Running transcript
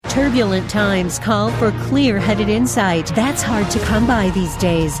Turbulent times call for clear-headed insight. That's hard to come by these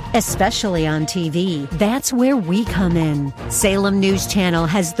days, especially on TV. That's where we come in. Salem News Channel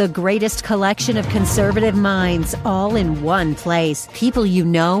has the greatest collection of conservative minds all in one place. People you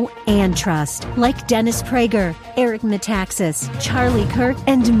know and trust, like Dennis Prager, Eric Metaxas, Charlie Kirk,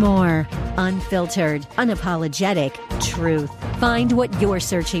 and more. Unfiltered, unapologetic truth. Find what you're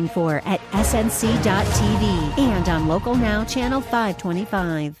searching for at snc.tv and on Local Now, Channel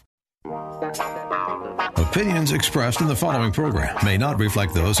 525. Opinions expressed in the following program may not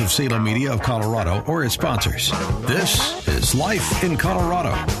reflect those of Salem Media of Colorado or its sponsors. This is Life in Colorado,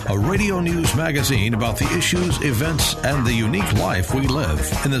 a radio news magazine about the issues, events, and the unique life we live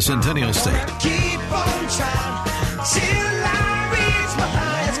in the Centennial State. Keep on trying till I reach my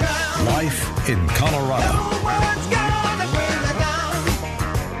highest ground. Life in Colorado. No one's gonna bring me down.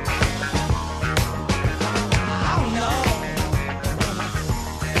 Oh no.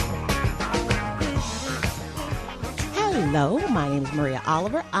 Hello, my name is Maria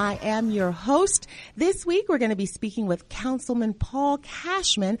Oliver. I am your host. This week we're going to be speaking with Councilman Paul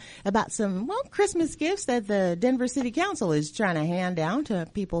Cashman about some, Christmas gifts that the Denver City Council is trying to hand down to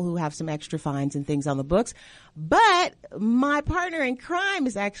people who have some extra fines and things on the books. But my partner in crime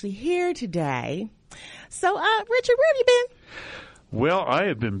is actually here today. So, Richard, where have you been? Well, I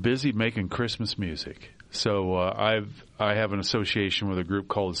have been busy making Christmas music. So I have an association with a group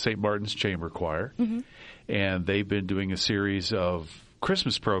called the St. Martin's Chamber Choir. Mm-hmm. And they've been doing a series of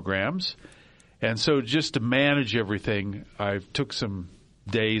Christmas programs. And so just to manage everything, I took some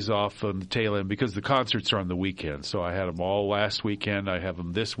days off on the tail end because the concerts are on the weekend. So I had them all last weekend. I have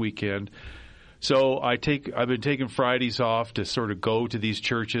them this weekend. So I've been taking Fridays off to sort of go to these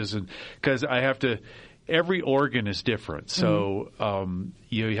churches, and because I have to – every organ is different. So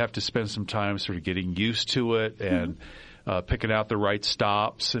you have to spend some time sort of getting used to it and picking out the right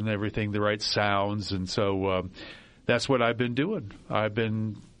stops and everything, the right sounds. And so that's what I've been doing. I've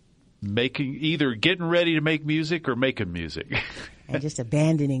been either getting ready to make music or making music. And just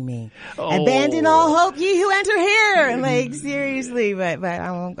abandoning me. Oh. Abandon all hope, ye who enter here. Like, seriously, but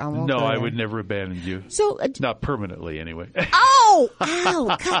I won't No, go I there. would never abandon you. So, not permanently, anyway. Oh,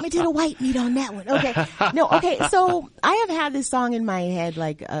 ow, cut me to the white meat on that one. Okay. No, okay. So I have had this song in my head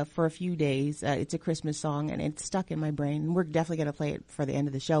for a few days. It's a Christmas song and it's stuck in my brain. We're definitely going to play it for the end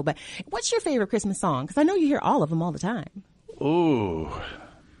of the show. But what's your favorite Christmas song? Because I know you hear all of them all the time. Ooh.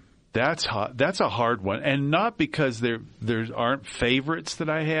 That's hot. That's a hard one, and not because there aren't favorites that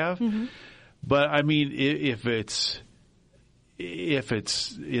I have, but I mean if it's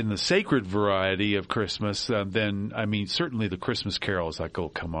in the sacred variety of Christmas, then I mean certainly the Christmas carols like "Oh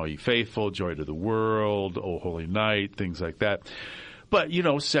Come All Ye Faithful," "Joy to the World," "Oh Holy Night," things like that. But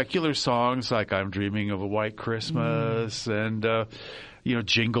secular songs like "I'm Dreaming of a White Christmas" and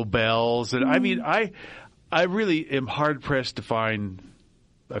 "Jingle Bells," and I mean I really am hard pressed to find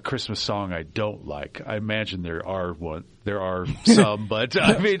a Christmas song I don't like. I imagine there are some, but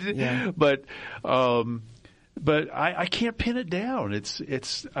I mean, but I can't pin it down.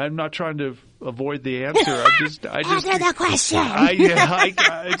 It's. I'm not trying to avoid the answer. I just Answer the question.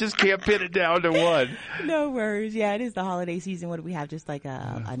 I just can't pin it down to one. No worries. Yeah, it is the holiday season. What do we have? Just like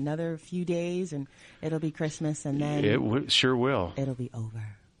another few days, and it'll be Christmas, and then It sure will. it'll be over.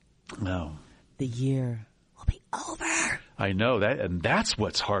 No, The year will be over. I know that, and that's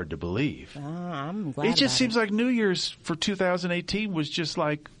what's hard to believe. I'm glad. It just seems like New Year's for 2018 was just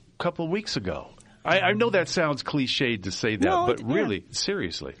like a couple of weeks ago. I know that sounds cliched to say that, No, but yeah. really,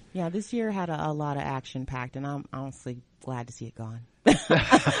 seriously. Yeah, this year had a lot of action packed, and I'm honestly glad to see it gone.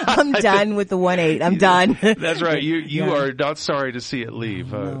 I'm done with the 1-8. I'm done. That's right. You are not sorry to see it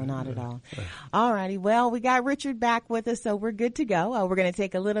leave. No, not at all. All righty. Well, we got Richard back with us, so we're good to go. We're going to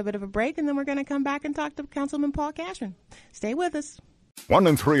take a little bit of a break, and then we're going to come back and talk to Councilman Paul Cashman. Stay with us. 1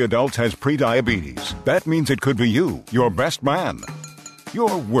 in 3 adults has prediabetes. That means it could be you, your best man,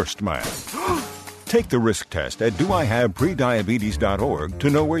 your worst man. Take the risk test at doihaveprediabetes.org to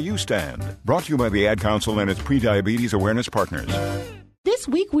know where you stand. Brought to you by the Ad Council and its prediabetes awareness partners. This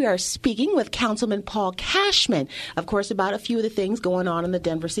week we are speaking with Councilman Paul Cashman, of course, about a few of the things going on in the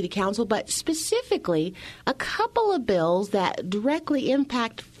Denver City Council, but specifically a couple of bills that directly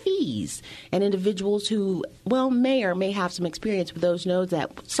impact fees and individuals who, may or may have some experience with those knows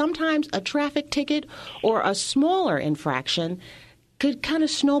that sometimes a traffic ticket or a smaller infraction could kind of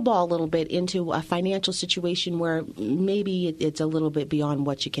snowball a little bit into a financial situation where maybe it's a little bit beyond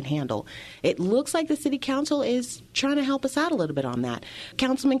what you can handle. It looks like the City Council is trying to help us out a little bit on that.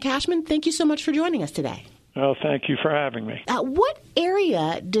 Councilman Cashman, thank you so much for joining us today. Well, thank you for having me. What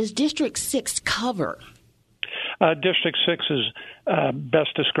area does District 6 cover? District 6 is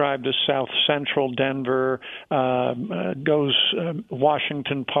best described as South Central Denver, goes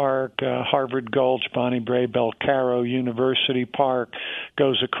Washington Park, Harvard Gulch, Bonnie Brae, Belcaro, University Park,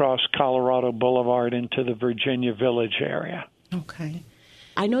 goes across Colorado Boulevard into the Virginia Village area. Okay.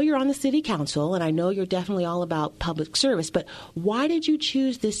 I know you're on the city council, and I know you're definitely all about public service, but why did you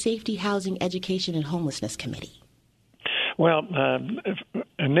choose the Safety, Housing, Education, and Homelessness Committee? Well,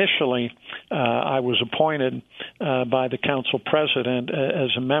 initially, I was appointed by the council president as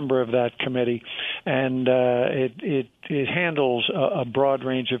a member of that committee, and it handles a broad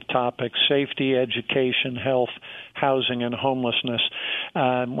range of topics: safety, education, health, housing, and homelessness.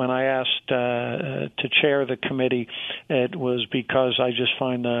 When I asked to chair the committee, it was because I just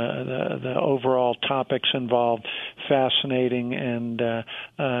find the overall topics involved fascinating and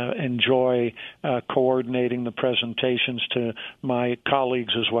enjoy coordinating the presentations to my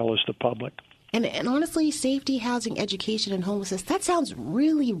colleagues as well as the public. And honestly, safety, housing, education, and homelessness, that sounds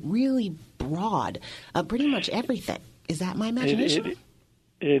really, really broad. Pretty much everything. Is that my imagination?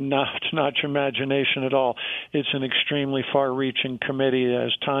 Not your imagination at all. It's an extremely far-reaching committee.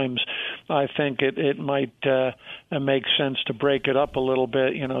 As times, I think it might make sense to break it up a little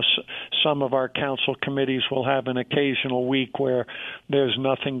bit. You know, some of our council committees will have an occasional week where there's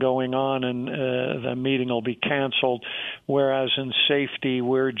nothing going on and the meeting will be canceled, whereas in safety,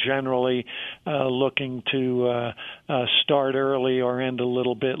 we're generally looking to start early or end a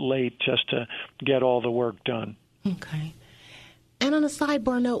little bit late just to get all the work done. Okay. And on a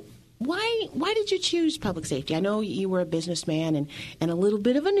sidebar note, why did you choose public safety? I know you were a businessman and a little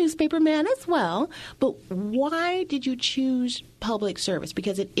bit of a newspaper man as well, but why did you choose public service?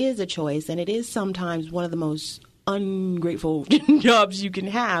 Because it is a choice, and it is sometimes one of the most ungrateful jobs you can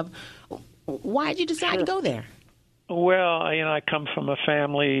have. Why did you decide to go there? Well, I come from a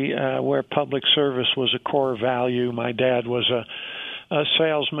family where public service was a core value. My dad was a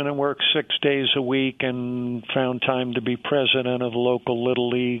salesman and worked 6 days a week and found time to be president of the local Little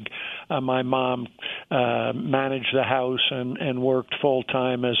League. My mom managed the house and worked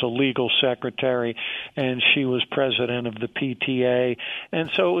full-time as a legal secretary, and she was president of the PTA. And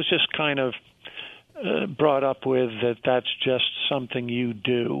so it was just kind of brought up with that's just something you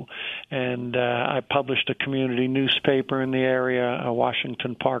do. And I published a community newspaper in the area, a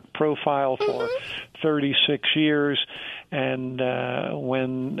Washington Park Profile, for 36 years. And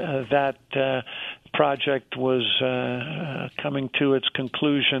when that project was coming to its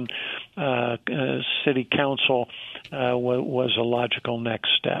conclusion, City Council was a logical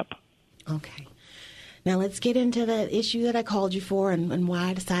next step. Okay. Now let's get into the issue that I called you for and why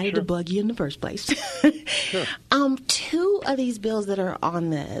I decided to bug you in the first place. Sure. Two of these bills that are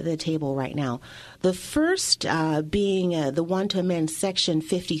on the table right now. The first being the one to amend Section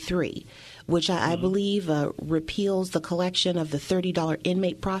 53, which I believe repeals the collection of the $30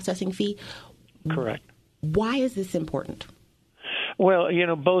 inmate processing fee. Correct. Why is this important? Well,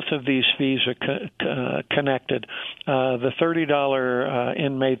 both of these fees are connected. The $30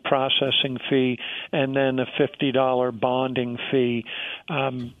 inmate processing fee and then a $50 bonding fee.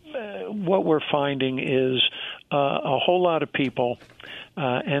 What we're finding is a whole lot of people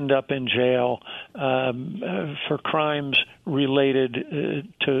end up in jail for crimes related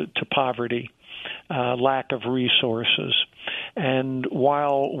to poverty, lack of resources. And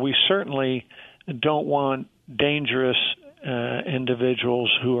while we certainly don't want dangerous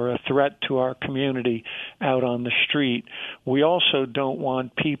individuals who are a threat to our community out on the street, we also don't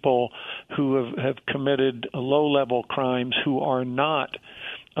want people who have committed low-level crimes who are not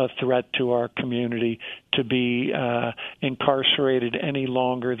a threat to our community to be incarcerated any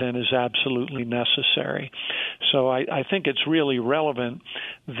longer than is absolutely necessary. So I think it's really relevant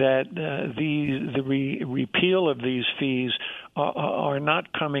that the repeal of these fees are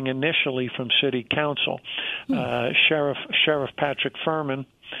not coming initially from City Council. Sheriff Patrick Furman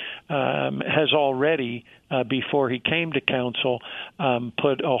has already, before he came to Council,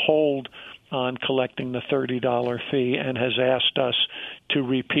 put a hold on collecting the $30 fee and has asked us to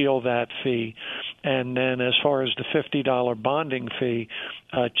repeal that fee. And then as far as the $50 bonding fee,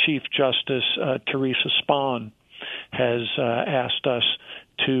 Chief Justice Teresa Spahn has asked us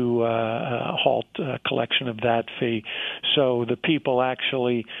to halt collection of that fee. So the people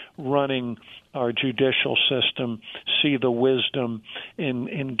actually running our judicial system see the wisdom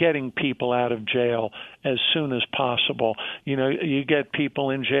in getting people out of jail as soon as possible. You get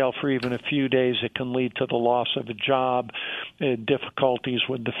people in jail for even a few days, it can lead to the loss of a job, difficulties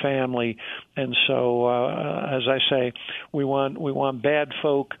with the family. And so, as I say, we want bad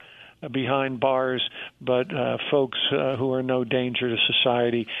folk behind bars, but folks who are no danger to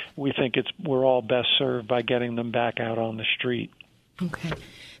society, we think we're all best served by getting them back out on the street. Okay.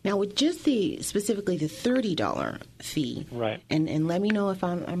 Now, with just specifically the $30 fee, right? And let me know if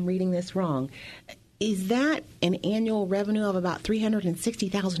I'm reading this wrong. Is that an annual revenue of about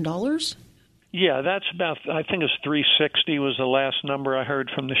 $360,000? Yeah, that's about, I think it's 360 was the last number I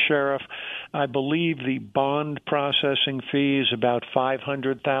heard from the sheriff. I believe the bond processing fee is about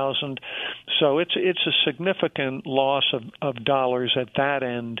 $500,000. So it's a significant loss of dollars at that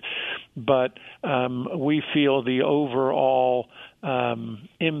end, but we feel the overall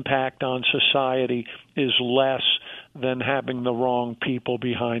impact on society is less than having the wrong people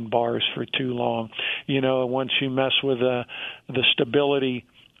behind bars for too long. You know, once you mess with the stability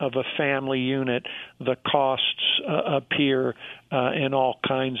of a family unit, the costs appear in all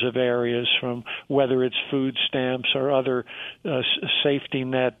kinds of areas, from whether it's food stamps or other safety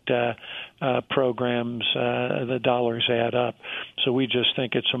net programs. The dollars add up. So we just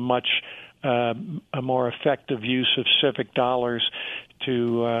think it's a more effective use of civic dollars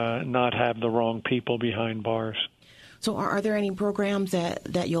to not have the wrong people behind bars. So are there any programs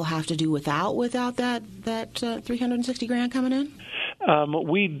that you'll have to do without that $360,000 coming in?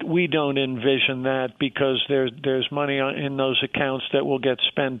 We don't envision that, because there's money in those accounts that will get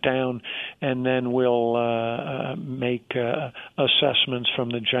spent down, and then we'll make assessments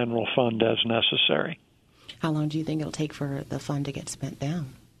from the general fund as necessary. How long do you think it'll take for the fund to get spent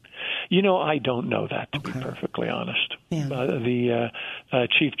down? You know, I don't know that, to be perfectly honest. Yeah. The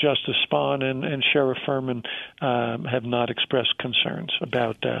Chief Justice Spahn and Sheriff Furman have not expressed concerns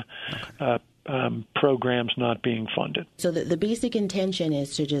about programs not being funded. So the basic intention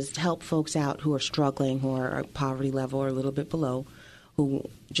is to just help folks out who are struggling, who are at poverty level or a little bit below, who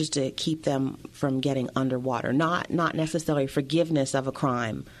just to keep them from getting underwater. Not necessarily forgiveness of a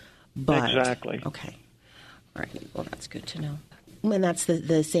crime, but exactly. Okay. All right. Well, that's good to know. And that's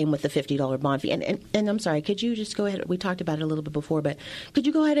the same with the $50 bond fee. And I'm sorry, could you just go ahead? We talked about it a little bit before, but could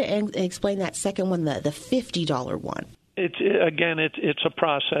you go ahead and explain that second one, the $50 one? It's a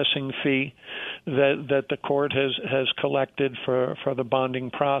processing fee that the court has collected for the bonding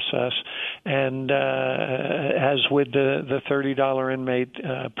process, and as with the $30 inmate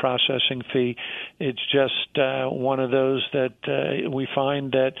processing fee, it's just one of those that we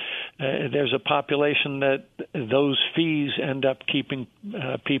find that there's a population that those fees end up keeping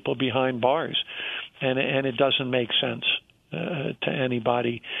people behind bars, and it doesn't make sense to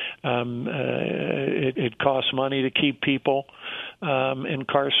anybody. It costs money to keep people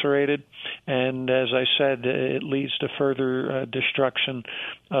incarcerated, and as I said, it leads to further destruction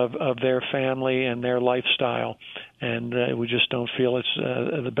of their family and their lifestyle, and we just don't feel it's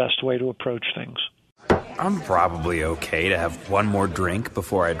the best way to approach things. I'm probably okay to have one more drink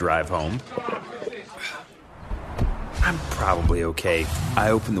before I drive home. I'm probably okay.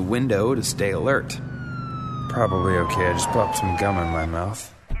 I open the window to stay alert. Probably okay. I just popped some gum in my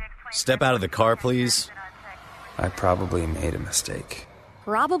mouth. Step out of the car, please. I probably made a mistake.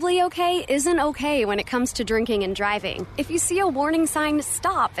 Probably okay isn't okay when it comes to drinking and driving. If you see a warning sign,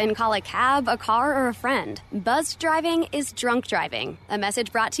 stop and call a cab, a car, or a friend. Buzzed driving is drunk driving. A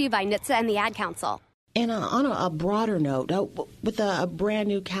message brought to you by NHTSA and the Ad Council. And on a broader note, with a brand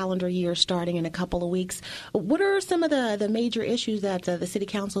new calendar year starting in a couple of weeks, what are some of the major issues that the City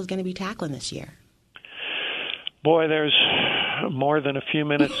Council is going to be tackling this year? Boy, there's more than a few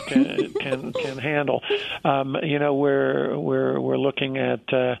minutes can handle. We're looking at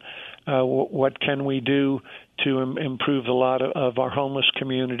what can we do to improve a lot of our homeless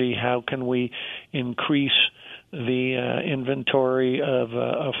community. How can we increase the inventory of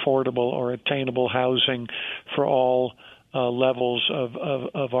affordable or attainable housing for all levels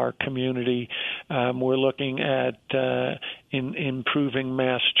of our community. We're looking at improving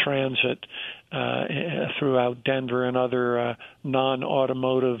mass transit throughout Denver and other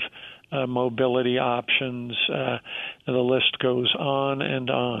non-automotive mobility options. The list goes on and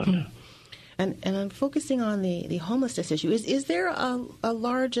on. And I'm focusing on the homelessness issue. Is there a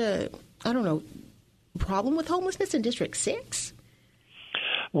large, problem with homelessness in District 6?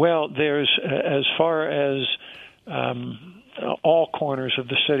 Well, there's, as far as all corners of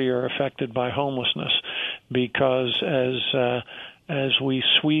the city are affected by homelessness, because as we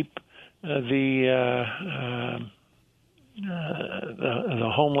sweep the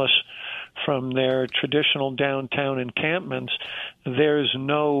homeless from their traditional downtown encampments, there's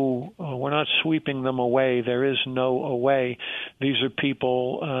no, we're not sweeping them away. There is no away. These are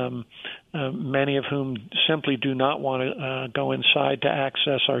people, many of whom simply do not want to go inside to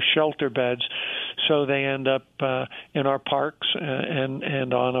access our shelter beds, so they end up in our parks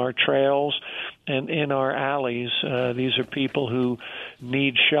and on our trails and in our alleys. These are people who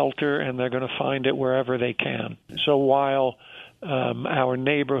need shelter, and they're going to find it wherever they can. So while our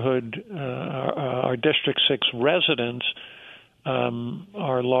neighborhood, our District 6 residents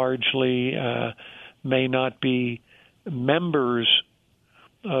are largely, may not be members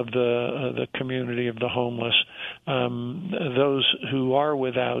of the community of the homeless, those who are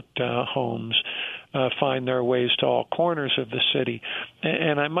without homes find their ways to all corners of the city.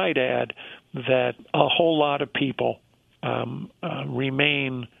 And I might add that a whole lot of people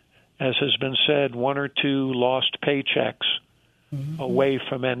remain, as has been said, one or two lost paychecks away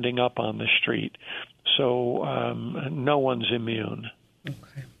from ending up on the street. So no one's immune.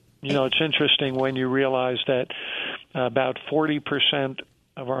 Okay. You know, it's interesting when you realize that about 40%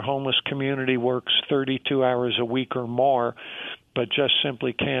 of our homeless community works 32 hours a week or more, but just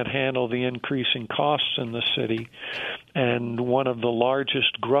simply can't handle the increasing costs in the city. And one of the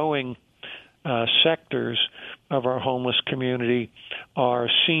largest growing sectors of our homeless community are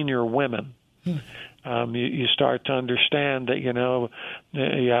senior women. You start to understand that, you know,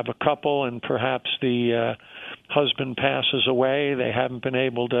 you have a couple and perhaps the husband passes away. They haven't been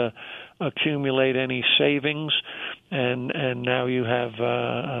able to accumulate any savings, and now you have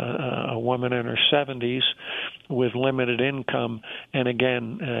a woman in her 70s with limited income, and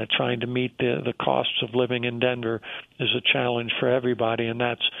again, trying to meet the costs of living in Denver is a challenge for everybody, and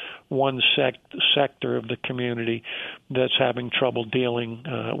that's one sector of the community that's having trouble dealing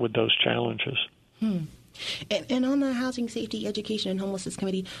with those challenges. And on the Housing, Safety, Education, and Homelessness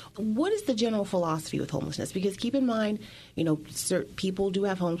Committee, what is the general philosophy with homelessness? Because keep in mind, you know, people do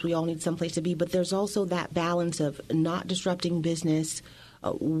have homes. We all need someplace to be. But there's also that balance of not disrupting business.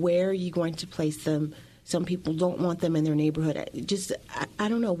 Where are you going to place them? Some people don't want them in their neighborhood. Just, I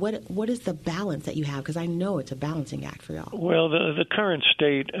don't know. What is the balance that you have? Because I know it's a balancing act for y'all. Well, the current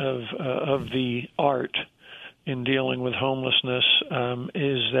state of the art in dealing with homelessness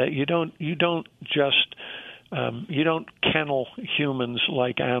is that you don't just you don't kennel humans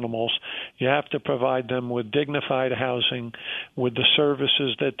like animals. You have to provide them with dignified housing, with the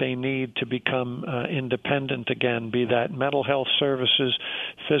services that they need to become independent again, be that mental health services,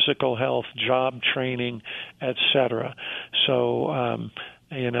 physical health, job training, etc. So,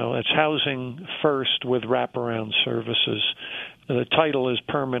 you know, it's housing first with wraparound services. The title is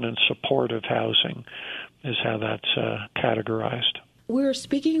permanent supportive housing, is how that's categorized. We're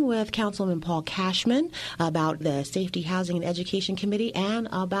speaking with Councilman Paul Cashman about the Safety, Housing, and Education Committee and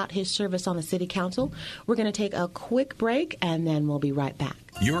about his service on the City Council. We're going to take a quick break, and then we'll be right back.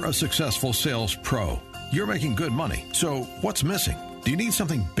 You're a successful sales pro. You're making good money. So what's missing? Do you need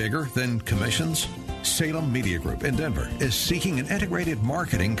something bigger than commissions? Salem Media Group in Denver is seeking an integrated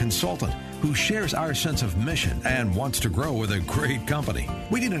marketing consultant who shares our sense of mission and wants to grow with a great company.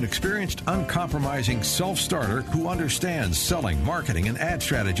 We need an experienced, uncompromising self-starter who understands selling, marketing, and ad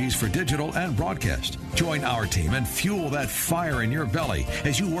strategies for digital and broadcast. Join our team and fuel that fire in your belly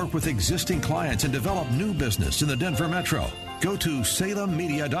as you work with existing clients and develop new business in the Denver Metro. Go to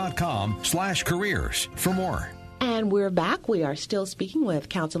salemmedia.com/careers for more. And we're back. We are still speaking with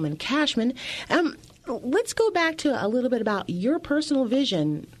Councilman Cashman. Let's go back to a little bit about your personal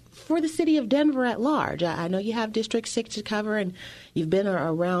vision for the city of Denver at large. I know you have District 6 to cover, and you've been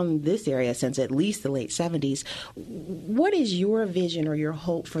around this area since at least the late 70s. What is your vision or your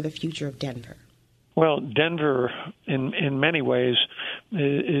hope for the future of Denver? Well, Denver, in many ways,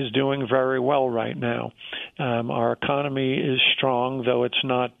 is doing very well right now. Our economy is strong, though it's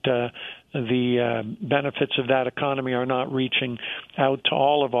not the benefits of that economy are not reaching out to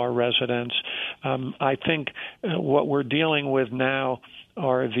all of our residents. I think what we're dealing with now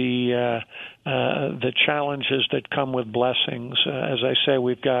are the challenges that come with blessings. As I say,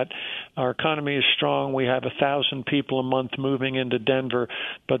 we've got our economy is strong. We have 1,000 people a month moving into Denver,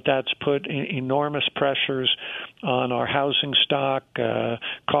 but that's put enormous pressures on our housing stock.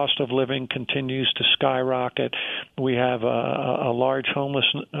 Cost of living continues to skyrocket. We have a large homeless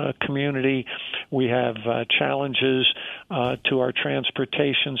community. We have challenges to our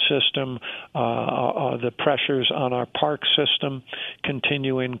transportation system. The pressures on our park system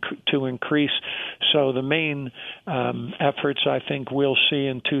continue to increase. So the main efforts I think we'll see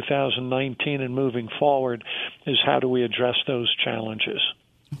in 2019 and moving forward is how do we address those challenges.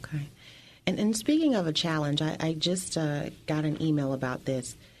 Okay. And speaking of a challenge, I just got an email about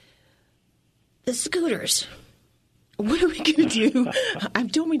this. The scooters. What are we going to do? I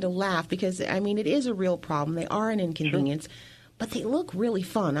don't mean to laugh because, I mean, it is a real problem. They are an inconvenience, but they look really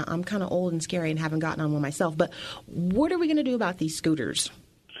fun. I'm kind of old and scary and haven't gotten on one myself. But what are we going to do about these scooters?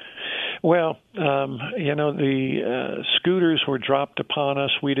 Well, the scooters were dropped upon us.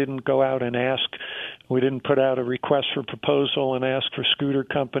 We didn't go out and ask. We didn't put out a request for proposal and ask for scooter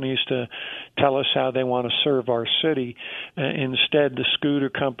companies to tell us how they want to serve our city. Instead, the scooter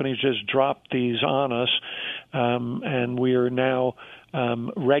companies just dropped these on us, and we are now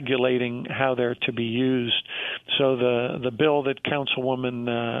regulating how they're to be used. So the bill that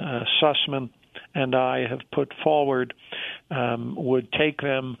Councilwoman Sussman and I have put forward would take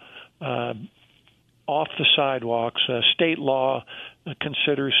them off the sidewalks. State law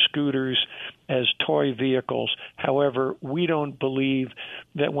considers scooters as toy vehicles. However, we don't believe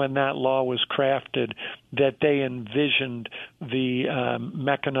that when that law was crafted that they envisioned the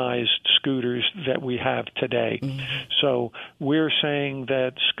mechanized scooters that we have today. Mm-hmm. So we're saying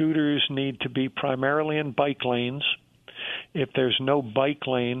that scooters need to be primarily in bike lanes. If there's no bike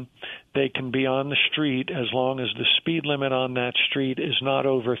lane, they can be on the street as long as the speed limit on that street is not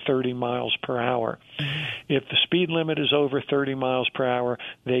over 30 miles per hour. Mm-hmm. If the speed limit is over 30 miles per hour,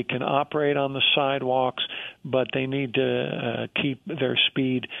 they can operate on the sidewalks, but they need to keep their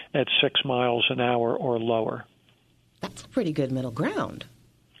speed at 6 miles an hour or lower. That's a pretty good middle ground.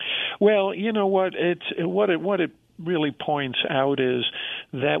 Well, you know what? What it really points out is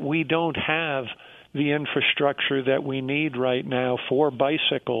that we don't have the infrastructure that we need right now for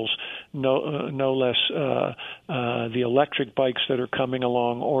bicycles, no less the electric bikes that are coming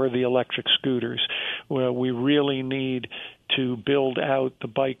along or the electric scooters. Well, we really need to build out the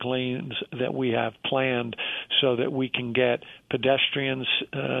bike lanes that we have planned so that we can get pedestrians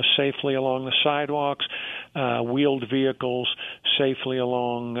safely along the sidewalks, wheeled vehicles safely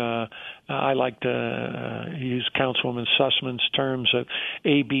along I like to use Councilwoman Sussman's terms of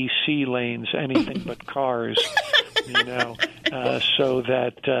ABC lanes, anything but cars, so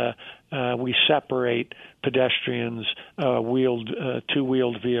that we separate pedestrians,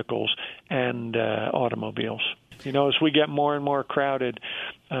 two-wheeled vehicles, and automobiles. As we get more and more crowded,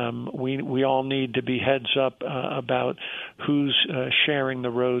 we all need to be heads up about who's sharing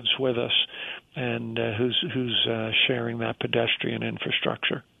the roads with us and who's sharing that pedestrian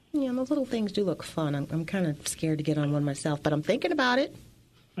infrastructure. Yeah, those little things do look fun. I'm kind of scared to get on one myself, but I'm thinking about it.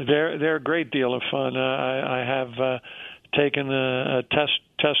 They're a great deal of fun. I have taken a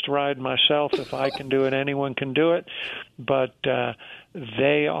test ride myself. If I can do it, anyone can do it. But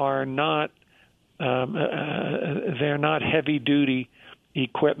they are not they're not heavy duty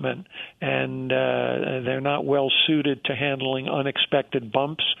equipment, and they're not well suited to handling unexpected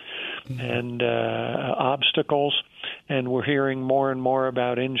bumps and obstacles. And we're hearing more and more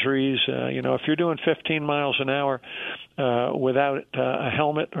about injuries. If you're doing 15 miles an hour without a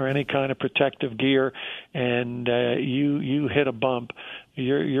helmet or any kind of protective gear, and you hit a bump,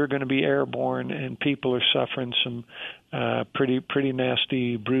 you're going to be airborne, and people are suffering some pretty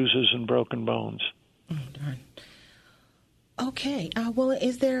nasty bruises and broken bones. Oh, darn. Okay. Well,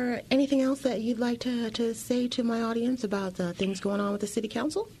 is there anything else that you'd like to say to my audience about things going on with the City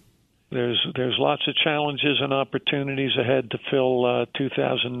Council? There's lots of challenges and opportunities ahead to fill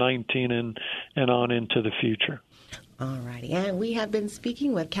 2019 and on into the future. All righty. And we have been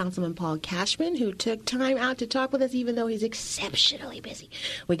speaking with Councilman Paul Cashman, who took time out to talk with us, even though he's exceptionally busy.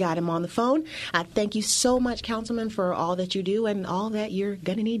 We got him on the phone. Thank you so much, Councilman, for all that you do and all that you're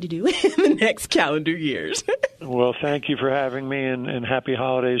going to need to do in the next calendar years. Well, thank you for having me, and happy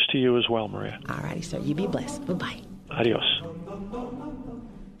holidays to you as well, Maria. All righty, sir. You be blessed. Bye-bye. Adios.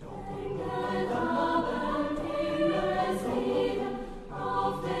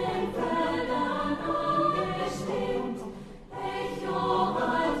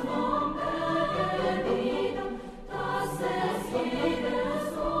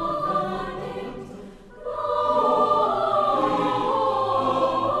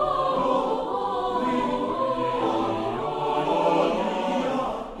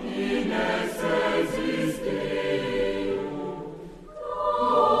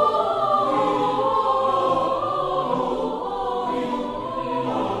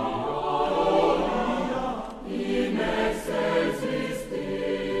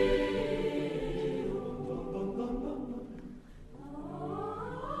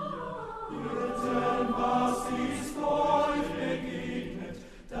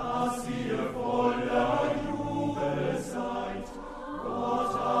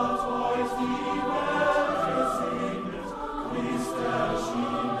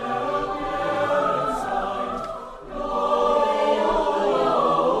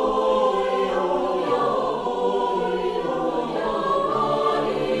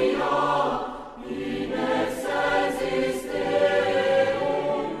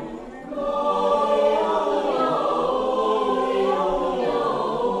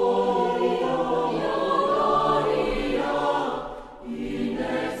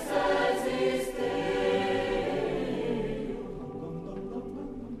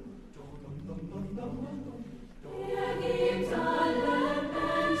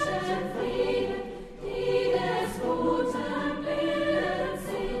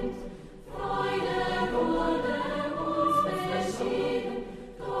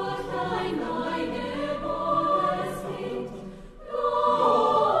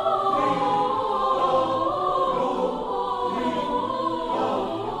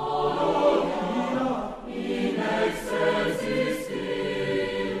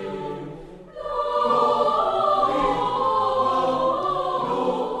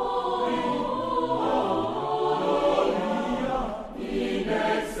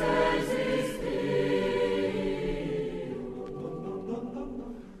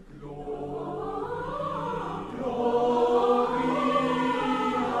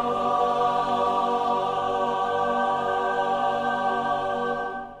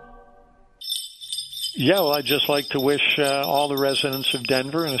 Yeah, well, I'd just like to wish all the residents of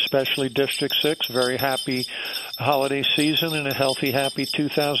Denver, and especially District 6, a very happy holiday season and a healthy, happy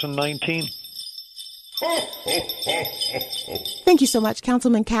 2019. Thank you so much,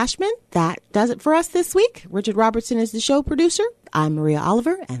 Councilman Cashman. That does it for us this week. Richard Robertson is the show producer. I'm Maria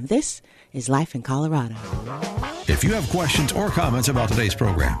Oliver, and this is Life in Colorado. If you have questions or comments about today's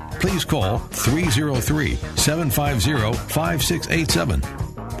program, please call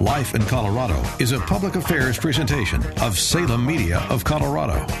 303-750-5687. Life in Colorado is a public affairs presentation of Salem Media of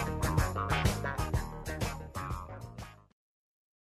Colorado.